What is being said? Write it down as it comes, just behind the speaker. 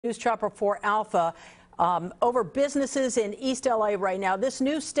News Chopper 4 Alpha over businesses in East LA right now. This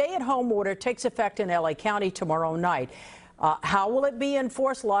new stay-at-home order takes effect in LA County tomorrow night. How will it be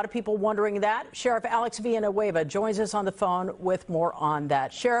enforced? A lot of people wondering that. Sheriff Alex Villanueva joins us on the phone with more on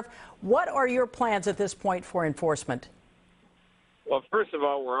that. Sheriff, what are your plans at this point for enforcement? Well, first of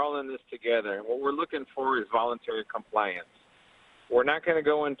all, we're all in this together. And what we're looking for is voluntary compliance. We're not going to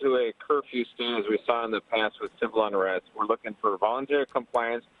go into a curfew state as we saw in the past with civil unrest. We're looking for voluntary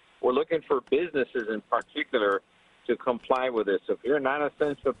compliance. We're looking for businesses in particular to comply with this. If you're a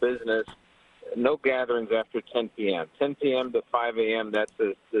non-essential business, no gatherings after 10 p.m. 10 p.m. to 5 a.m., that's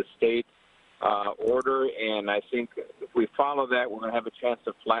the state order. And I think if we follow that, we're going to have a chance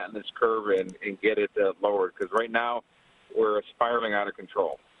to flatten this curve and get it lowered. Because right now, we're spiraling out of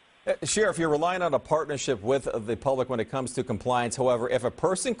control. Sheriff, you're relying on a partnership with the public when it comes to compliance. However, if a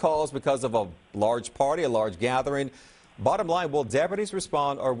person calls because of a large party, a large gathering, bottom line, will deputies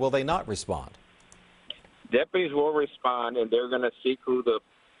respond or will they not respond? Deputies will respond, and they're going to seek who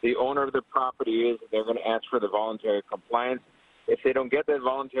the owner of the property is. They're going to ask for the voluntary compliance. If they don't get that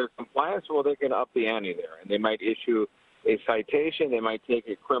voluntary compliance, well, they can up the ante there, and they might issue a citation. They might take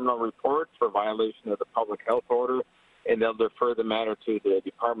a criminal report for violation of the public health order, and they'll defer the matter to the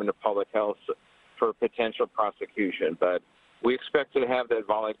Department of Public Health for potential prosecution. But we expect to have that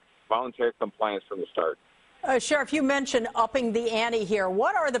voluntary compliance from the start. Sheriff, you mentioned upping the ante here.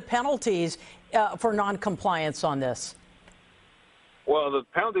 What are the penalties for noncompliance on this? Well, the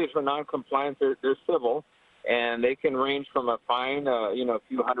penalties for noncompliance, they're civil, and they can range from a fine, a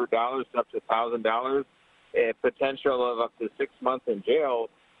few $100s up to $1,000, a potential of up to 6 months in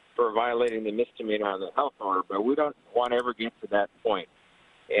jail for violating the misdemeanor on the health order, but we don't want to ever get to that point.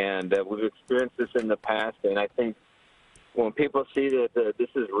 And we've experienced this in the past, and I think when people see that this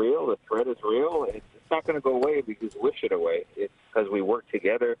is real, the threat is real, it's not going to go away because we wish it away. It's because we work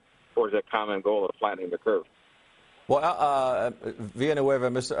together towards a common goal of flattening the curve. Well, Villanueva,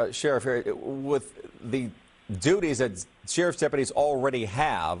 Mr. Sheriff, here, with the duties that sheriff's deputies already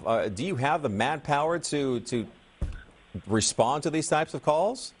have, do you have the manpower to respond to these types of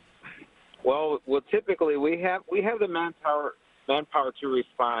calls? Well, typically we have the manpower to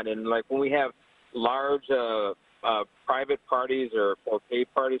respond, and like when we have large private parties or pay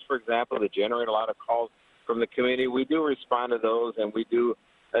parties, for example, that generate a lot of calls from the community, we do respond to those, and we do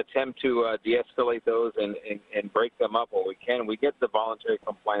attempt to de-escalate those and break them up when we can. We get the voluntary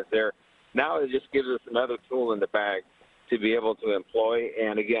compliance there. Now it just gives us another tool in the bag to be able to employ,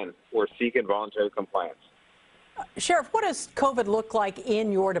 and again, we're seeking voluntary compliance. Sheriff, what does COVID look like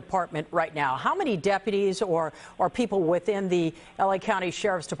in your department right now? How many deputies or people within the LA County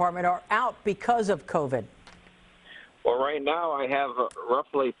Sheriff's Department are out because of COVID? Well, right now I have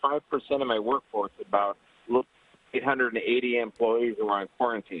roughly 5% of my workforce, about 880 employees who are on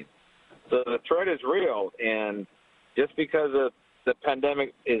quarantine. So the threat is real, and just because the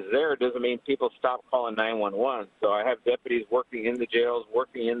pandemic is there doesn't mean people stop calling 911. So I have deputies working in the jails,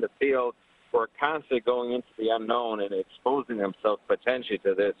 working in the field, who are constantly going into the unknown and exposing themselves potentially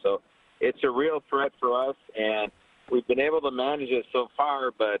to this. So it's a real threat for us, and we've been able to manage it so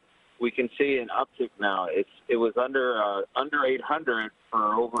far, but we can see an uptick now. It was under 800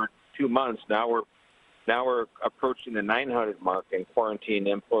 for over 2 months. Now we're approaching the 900 mark in quarantine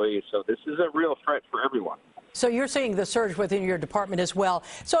employees. So this is a real threat for everyone. So you're seeing the surge within your department as well.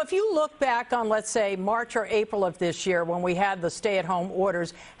 So if you look back on, let's say, March or April of this year when we had the stay-at-home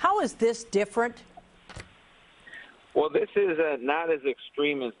orders, how is this different? Well, this is not as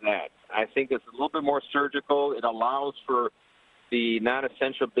extreme as that. I think it's a little bit more surgical. It allows for the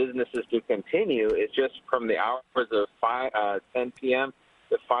non-essential businesses to continue. It's just from the hours of 10 p.m.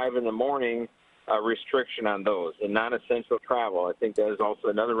 to 5 in the morning, a restriction on those and non-essential travel. I think that is also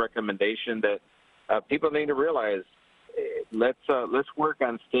another recommendation that people need to realize. Let's work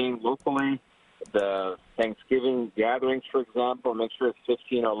on staying locally. The Thanksgiving gatherings, for example, make sure it's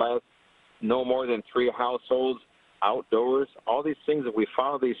 15 or less, no more than 3 households, outdoors. All these things, if we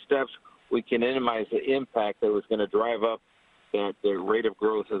follow these steps, we can minimize the impact that was going to drive up the rate of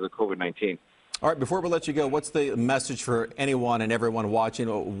growth of the COVID-19. All right, before we let you go, what's the message for anyone and everyone watching?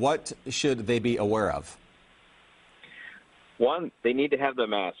 What should they be aware of? One, they need to have the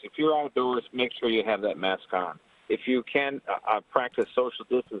mask. If you're outdoors, make sure you have that mask on. If you can practice social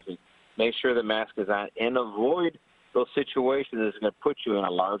distancing, make sure the mask is on, and avoid those situations that's going to put you in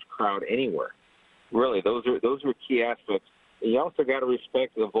a large crowd anywhere. Really, those are key aspects. And you also got to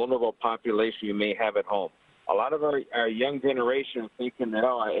respect the vulnerable population you may have at home. A lot of our young generation is thinking that,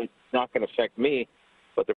 it's not going to affect me.